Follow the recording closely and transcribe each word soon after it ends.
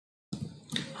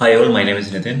Hi all, my name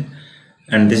is Nitin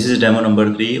and this is demo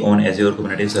number 3 on Azure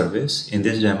Kubernetes Service. In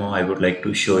this demo, I would like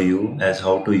to show you as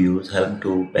how to use Helm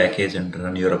to package and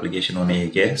run your application on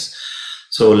AKS.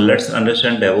 So let's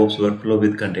understand Devops Workflow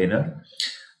with container.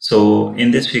 So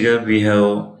in this figure, we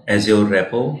have Azure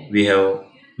repo, we have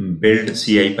build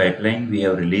CI pipeline, we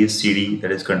have release CD,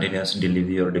 that is continuous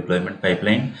delivery or deployment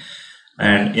pipeline.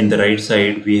 And in the right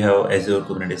side, we have Azure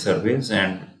Kubernetes Service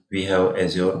and we have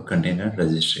Azure Container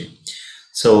Registry.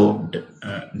 So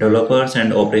developers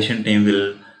and operation team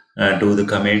will do the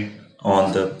commit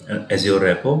on the Azure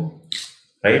repo,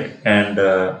 right? And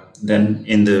then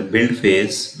in the build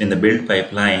phase, in the build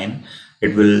pipeline,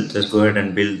 it will just go ahead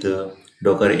and build the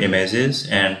Docker images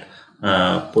and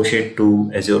push it to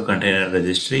Azure Container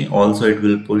Registry. Also, it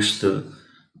will push the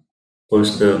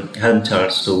Helm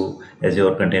charts to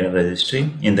Azure Container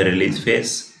Registry. In the release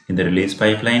phase, in the release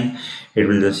pipeline, it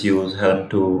will just use Helm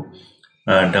to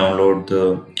download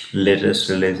the latest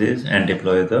releases and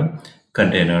deploy the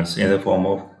containers in the form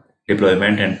of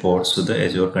deployment and ports to the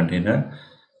Azure Container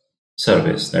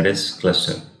Service, that is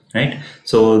cluster, right?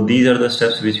 So these are the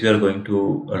steps which we are going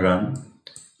to run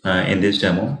in this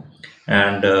demo.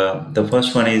 And the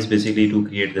first one is basically to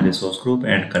create the resource group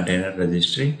and container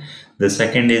registry. The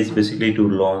second is basically to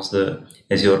launch the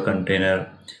Azure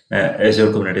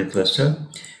Kubernetes cluster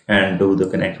and do the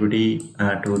connectivity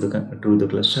to the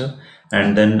cluster.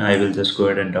 And then I will just go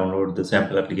ahead and download the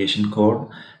sample application code,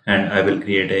 and I will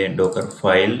create a Docker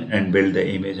file and build the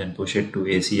image and push it to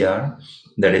ACR,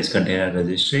 that is container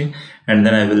registry. And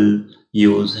then I will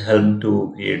use Helm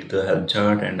to create the Helm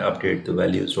chart and update the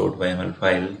values.yaml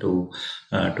file to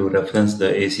reference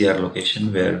the ACR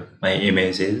location where my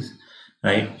image is,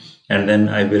 right? And then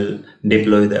I will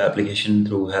deploy the application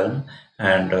through Helm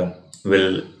and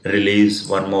will release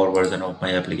one more version of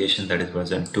my application, that is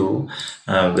version 2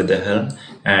 with the Helm.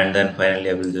 And then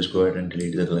finally I will just go ahead and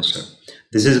delete the cluster.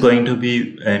 This is going to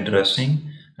be interesting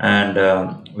and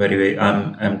today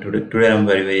I'm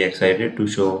very excited to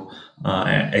show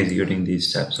executing these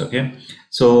steps. Okay,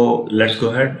 so let's go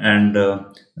ahead and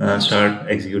start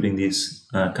executing these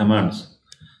commands.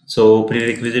 So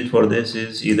prerequisite for this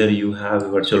is either you have a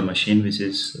virtual machine which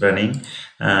is running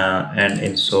and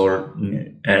installed,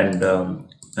 and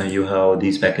you have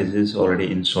these packages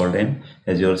already installed in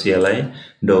Azure CLI,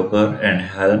 Docker and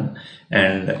Helm.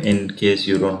 And in case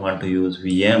you don't want to use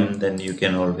VM, then you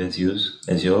can always use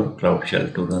Azure Cloud Shell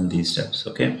to run these steps.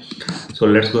 Okay, so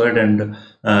let's go ahead and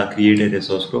create a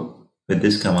resource group with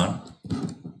this command.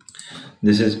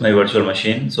 This is my virtual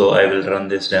machine, so I will run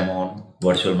this demo on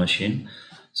virtual machine.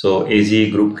 So AZ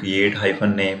group create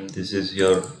 -name, this is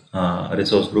your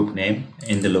resource group name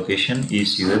in the location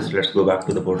East US. Let's go back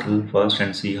to the portal first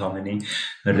and see how many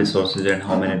resources and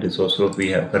how many resource group we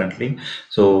have currently.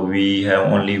 So we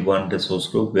have only one resource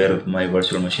group where my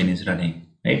virtual machine is running,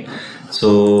 right? So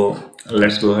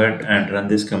let's go ahead and run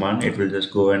this command. It will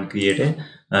just go and create a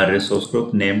resource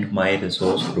group named my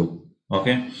resource group.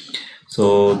 Okay,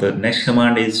 so the next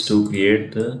command is to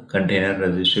create the container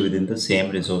registry within the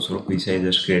same resource group which I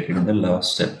just created in the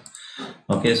last step.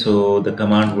 Okay, so the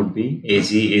command would be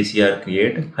ACR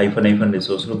create --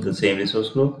 resource group, the same resource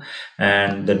group,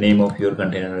 and the name of your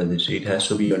container registry. It has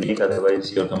to be unique, otherwise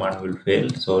your command will fail.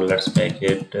 So let's make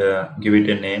it, give it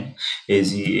a name,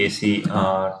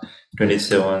 ACR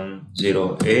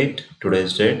 2708,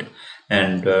 today's date,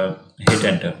 and hit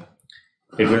enter.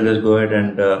 It will just go ahead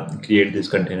and create this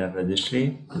container registry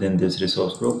within this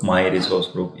resource group, my resource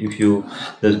group. If you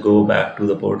just go back to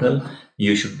the portal,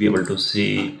 you should be able to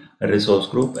see a resource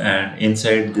group, and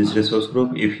inside this resource group,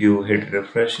 if you hit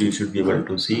refresh, you should be able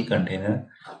to see container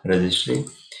registry.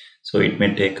 So it may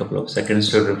take a couple of seconds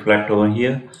to reflect over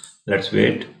here. Let's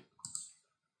wait.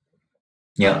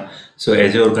 Yeah, so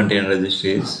Azure Container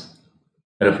Registry is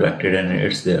reflected and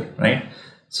it's there, right?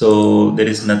 So there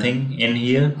is nothing in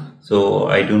here, so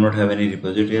I do not have any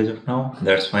repository as of now.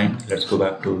 That's fine. Let's go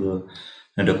back to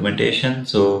the documentation.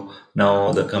 So now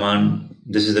the command,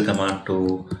 this is the command to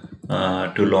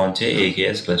launch a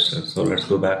AKS cluster. So let's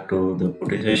go back to the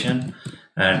PuTTY session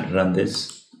and run this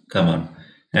command.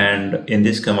 And in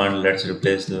this command, let's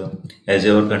replace the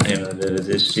Azure Container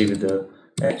Registry with the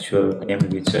actual name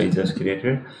which I just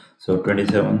created. So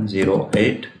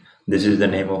 2708. This is the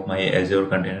name of my Azure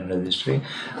Container Registry,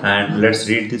 and let's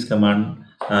read this command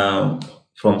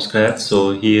from scratch. So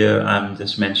here I'm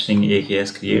just mentioning AKS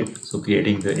create, so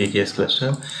creating the AKS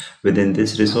cluster within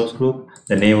this resource group.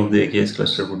 The name of the AKS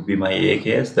cluster would be my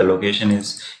AKS, the location is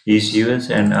East US,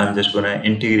 and I'm just going to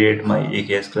integrate my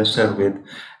AKS cluster with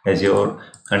Azure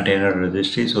Container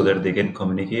Registry so that they can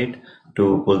communicate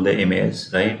to pull the image,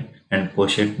 right? and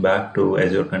push it back to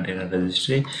Azure Container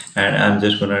Registry, and I'm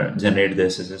just gonna generate the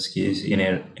SSH keys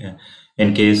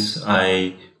in case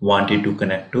I wanted to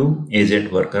connect to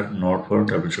agent worker node for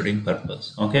troubleshooting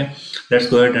purpose. Okay, let's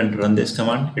go ahead and run this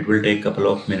command. It will take a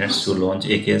couple of minutes to launch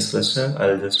AKS cluster.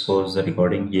 I'll just pause the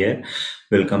recording here.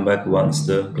 We'll come back once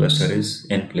the cluster is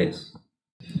in place.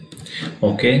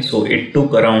 Okay, so it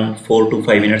took around 4 to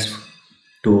 5 minutes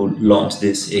to launch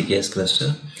this AKS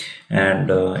cluster, and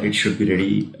it should be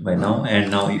ready by now.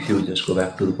 And now if you just go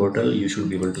back to the portal, you should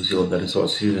be able to see all the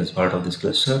resources as part of this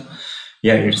cluster.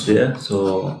 Yeah, it's there.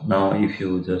 So now if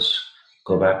you just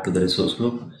go back to the resource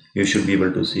group, you should be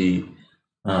able to see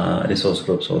resource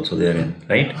groups also therein,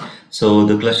 right? So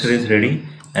the cluster is ready,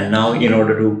 and now in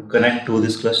order to connect to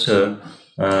this cluster,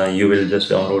 you will just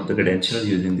download the credentials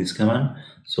using this command.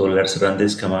 So let's run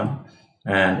this command,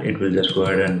 and it will just go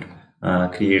ahead and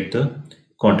create the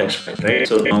context file, right?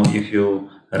 So now if you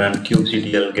run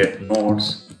kubectl get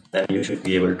nodes, then you should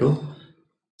be able to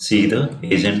see the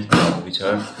agent which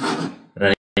are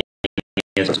running.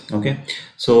 Okay,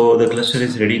 so the cluster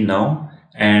is ready now,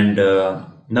 and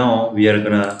now we are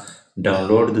gonna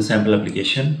download the sample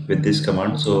application with this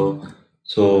command. So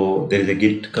there is a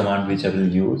git command which I will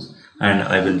use, and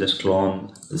I will just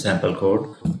clone the sample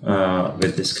code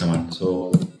with this command.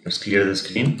 So let's clear the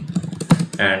screen,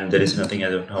 and there is nothing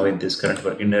as of now in this current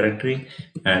working directory,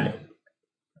 and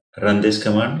run this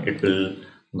command. It will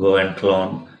go and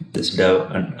clone this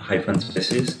dev and hyphen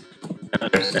spaces.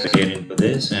 Let's get into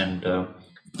this, and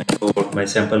my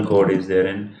sample code is there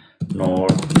in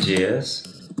node.js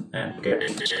and get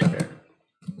it started.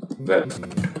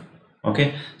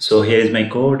 Okay, so here is my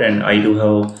code, and I do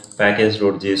have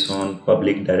package.json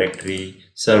public directory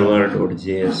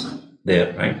server.js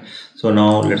there, right? So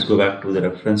now let's go back to the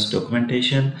reference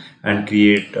documentation and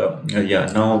create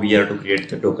now we are to create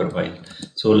the Dockerfile.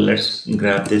 So let's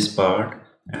grab this part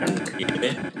and create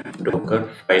a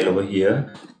Dockerfile over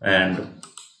here and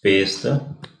paste the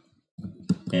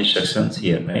instructions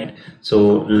here, right?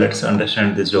 So let's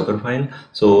understand this Dockerfile.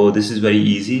 So this is very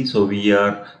easy. So we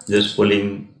are just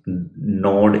pulling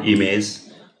node image,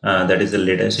 that is the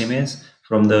latest image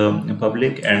from the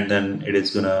public, and then it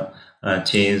is gonna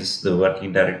change the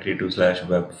working directory to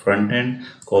 /web frontend,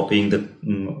 copying the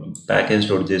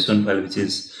package.json file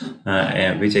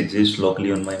which exists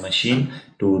locally on my machine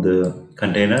to the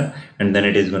container, and then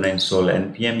it is going to install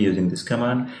npm using this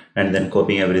command, and then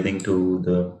copying everything to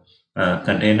the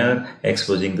container,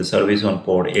 exposing the service on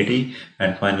port 80,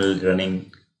 and finally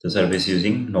running the service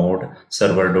using node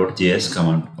server.js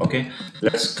command. Okay,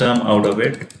 let's come out of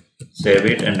it, save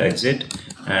it and exit,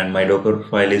 and my Docker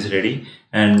file is ready.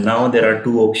 And now there are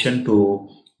two options to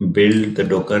build the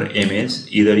Docker image.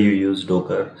 Either you use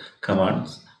Docker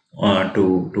commands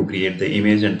to create the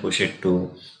image and push it to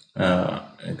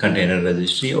container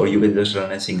registry, or you will just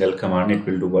run a single command. It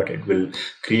will do what? It will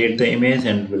create the image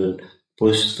and will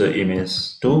push the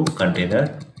image to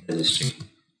container registry.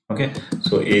 Okay,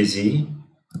 so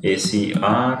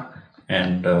ACR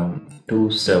and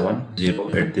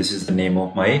 2708, this is the name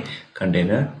of my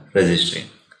container registry.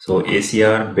 So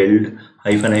ACR build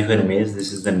 --image,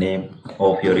 this is the name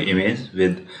of your image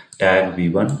with tag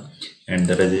v1, and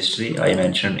the registry I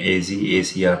mentioned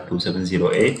ACR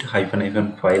 2708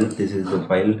 file. This is the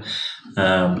file,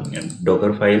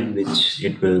 Docker file, which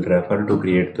it will refer to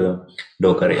create the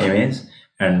Docker image,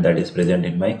 and that is present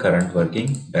in my current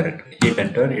working directory. Hit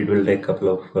enter. It will take a couple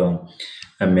of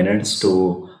minutes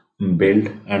to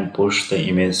build and push the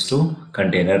image to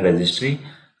container registry.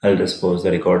 I'll just pause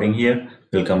the recording here.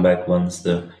 We'll come back once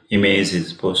the image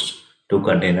is pushed to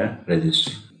container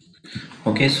registry.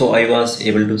 Okay, so I was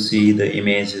able to see the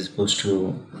image is pushed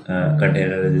to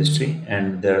container registry,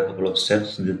 and there are a couple of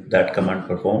steps that command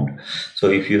performed. So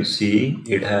if you see,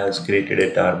 it has created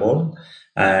a tarball,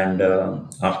 and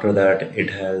after that it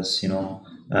has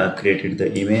created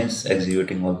the image,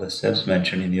 executing all the steps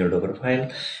mentioned in your Docker file,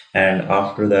 and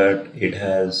after that it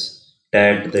has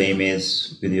tagged the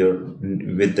image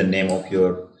with the name of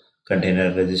your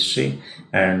container registry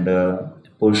and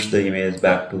push the image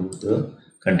back to the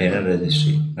container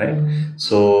registry, right?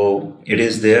 So it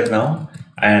is there now,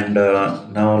 and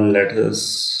now let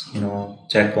us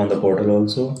check on the portal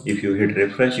also. If you hit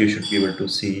refresh, you should be able to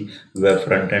see web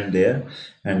frontend there,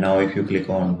 and now if you click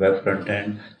on web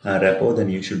frontend repo, then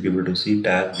you should be able to see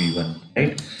tag v1,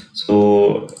 right?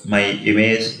 So my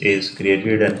image is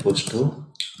created and pushed to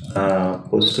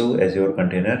Azure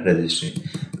Container Registry.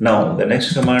 Now the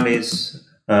next command is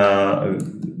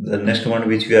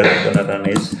which we are gonna run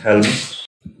is helm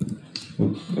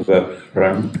web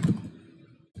front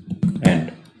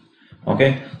end.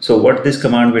 Okay, so what this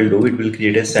command will do, it will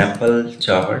create a sample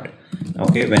chart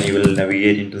Okay, when you will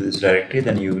navigate into this directory,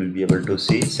 then you will be able to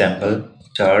see sample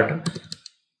chart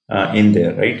in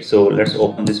there, right? So let's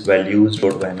open this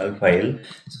values.yaml file.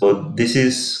 So this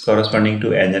is corresponding to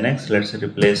nginx. Let's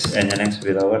replace nginx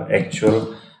with our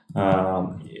actual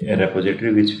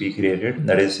repository which we created,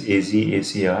 that is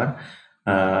ACR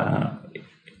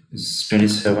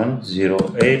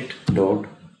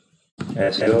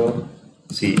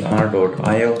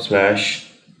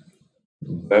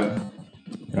 2708.acr.io/web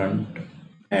front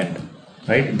end,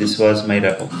 right? This was my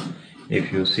repo.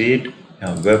 If you see it,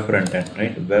 web front end,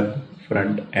 right? Web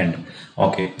front end.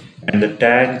 Okay, and the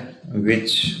tag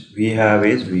which we have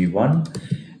is v1,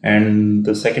 and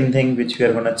the second thing which we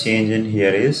are going to change in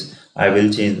here is I will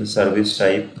change the service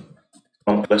type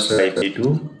from cluster IP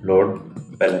to load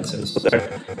balancer, so that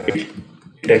it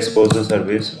exposes the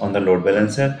service on the load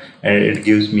balancer and it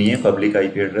gives me a public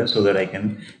IP address so that I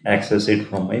can access it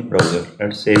from my browser.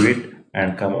 Let's save it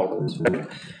and come out of this file,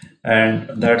 and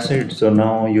that's it. So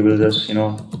now you will just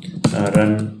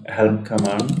run helm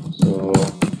command. So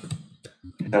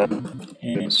helm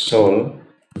install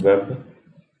web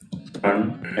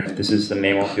front, and this is the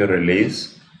name of your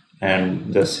release,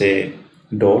 and just say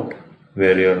dot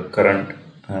where your current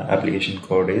application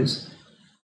code is.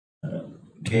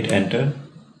 Hit enter.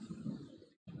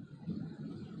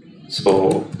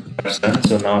 So that's done.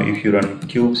 So now if you run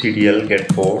kubectl get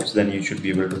ports, then you should be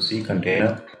able to see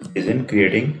container is in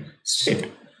creating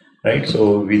state, right?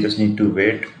 So we just need to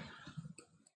wait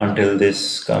until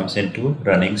this comes into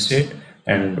running state,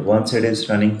 and once it is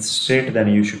running state, then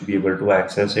you should be able to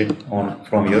access it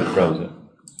from your browser.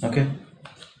 Okay.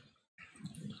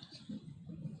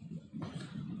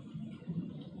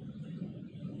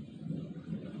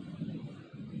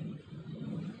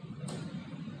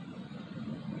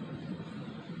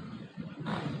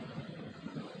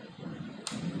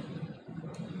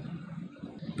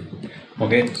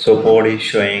 Okay, so pod is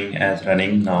showing as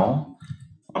running now.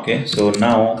 Okay, so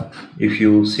now if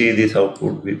you see this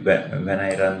output when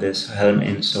I run this helm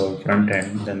install front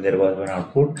end, then there was one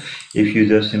output. If you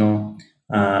just run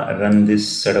this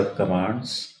set of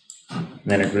commands,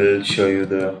 then it will show you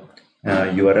the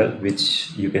URL which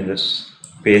you can just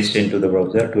paste into the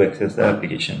browser to access the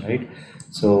application, right?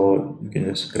 So you can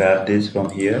just grab this from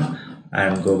here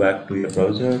and go back to your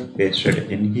browser, paste it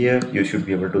in here. You should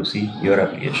be able to see your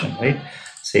application, right?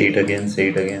 Say it again, say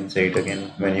it again, say it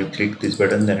again. When you click this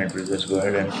button, then it will just go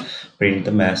ahead and print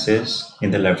the message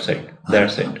in the left side.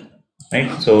 That's it,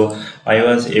 right? So I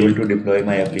was able to deploy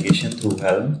my application through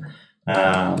Helm,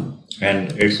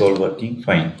 and it's all working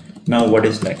fine. Now what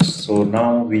is next? So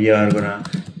now we are gonna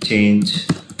change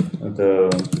the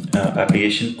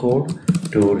application code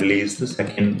to release the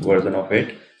second version of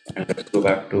it, and let's go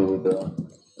back to the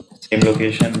same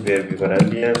location where we were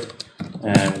earlier,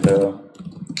 and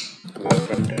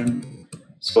front end.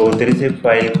 So there is a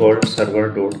file called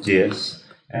server.js,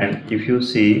 and if you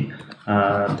see,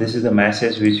 this is the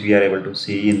message which we are able to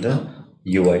see in the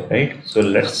UI, right? So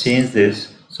let's change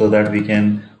this so that we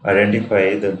can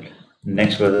identify the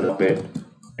next version of it.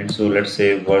 And so let's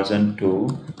say version 2.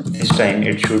 This time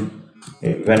it should,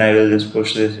 when I will just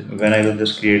push this, when I will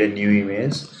just create a new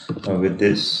image with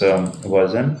this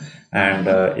version, and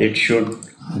it should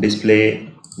display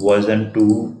version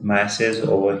 2 message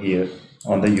over here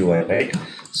on the UI, right?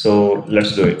 So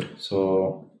let's do it.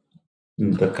 So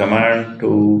the command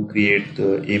to create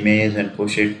the image and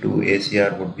push it to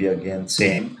ACR would be again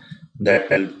same. That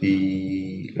will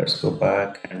be, let's go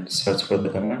back and search for the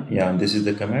command. Yeah, this is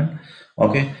the command.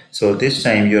 Okay, so this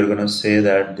time you're gonna say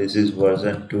that this is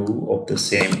version 2 of the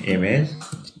same image,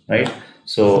 right?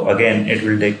 So again, it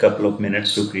will take a couple of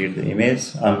minutes to create the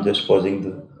image. I'm just pausing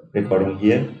the recording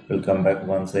here. We'll come back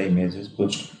once the image is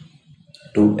pushed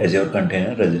to Azure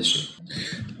Container Registry.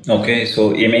 Okay,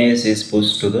 so image is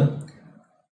pushed to the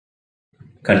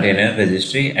container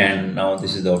registry, and now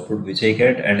this is the output which I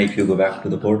get. And if you go back to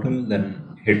the portal,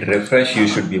 then hit refresh, you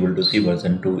should be able to see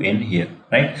version 2 in here,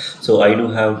 right? So I do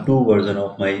have 2 versions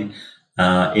of my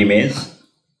image,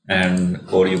 and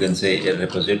or you can say a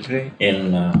repository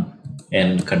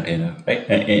in container, right?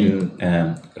 In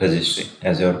registry,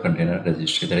 Azure Container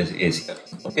Registry, that is ACR.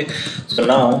 Okay, so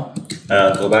now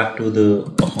go back to the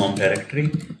home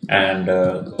directory and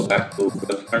go back to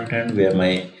the front end where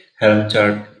my Helm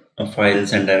Chart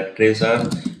files and directories are.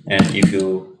 And if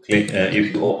you click,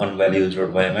 if you open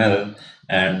values.yaml,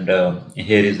 and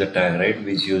here is the tag, right,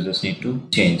 which you just need to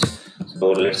change.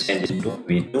 So let's change it to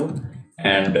v2,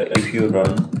 and if you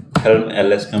run helm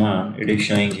ls command, it is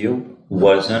showing you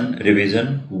version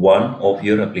revision 1 of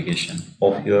your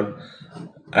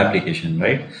application,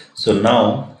 right? So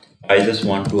now I just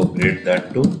want to upgrade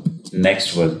that to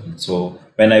next version. So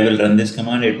when I will run this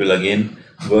command, it will again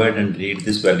go ahead and read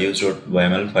this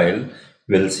values.yaml file.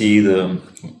 We'll see the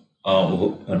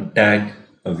tag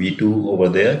v2 over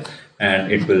there,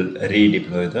 and it will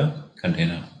redeploy the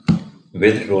container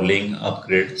with rolling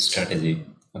upgrade strategy.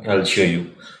 Okay, I'll show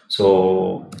you.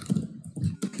 So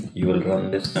you will run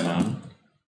this command,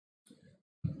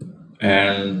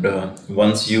 and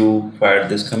once you fire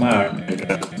this command and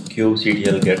run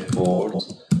kubectl get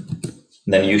ports,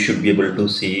 then you should be able to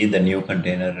see the new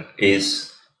container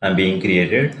is being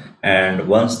created. And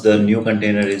once the new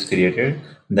container is created,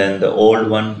 then the old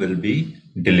one will be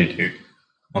deleted.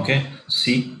 Okay,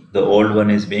 see, the old one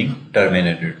is being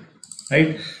terminated,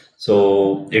 right?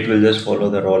 So it will just follow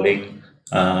the rolling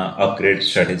upgrade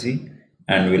strategy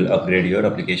and will upgrade your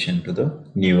application to the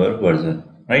newer version,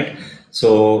 right?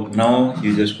 So now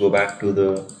you just go back to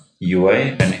the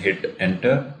UI and hit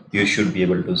enter. You should be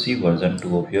able to see version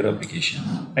 2 of your application,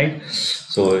 right?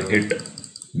 So hit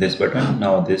this button.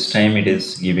 Now this time it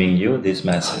is giving you this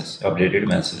message, updated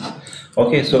message.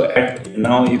 Okay, so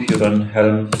now if you run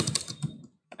Helm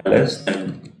ls,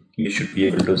 then you should be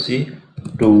able to see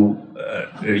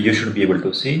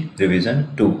revision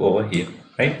 2 over here,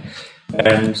 right?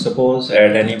 And suppose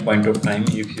at any point of time,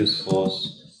 if you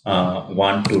suppose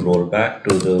want to roll back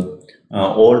to the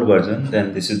old version,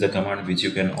 then this is the command which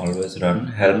you can always run: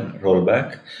 helm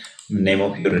rollback, name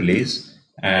of your release,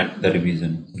 and the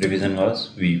revision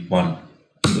was v1,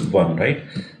 right?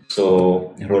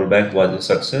 So rollback was a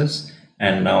success.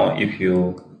 And now if you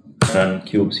run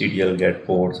kubectl get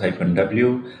ports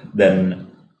 -w, then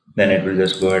it will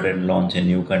just go ahead and launch a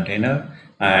new container.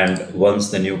 And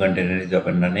once the new container is up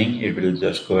and running, it will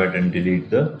just go ahead and delete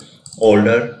the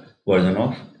older version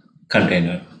of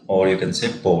container, or you can say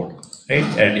port, right?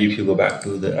 And if you go back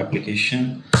to the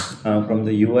application from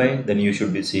the UI, then you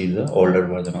should be seeing the older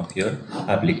version of your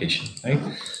application, right?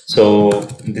 So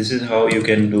this is how you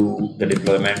can do the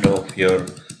deployment of your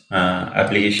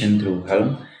application through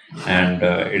Helm, and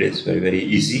it is very, very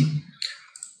easy.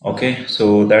 Okay,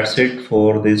 so that's it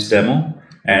for this demo.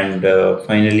 And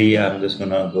finally, I'm just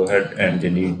gonna go ahead and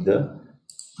delete the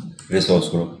resource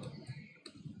group.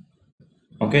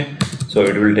 Okay, so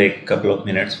it will take a couple of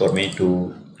minutes for me to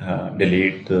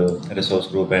delete the resource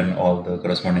group and all the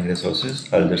corresponding resources.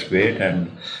 I'll just wait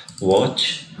and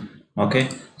watch. Okay,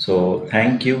 so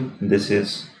thank you. This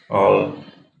is all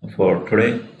for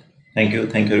today. Thank you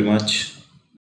very much.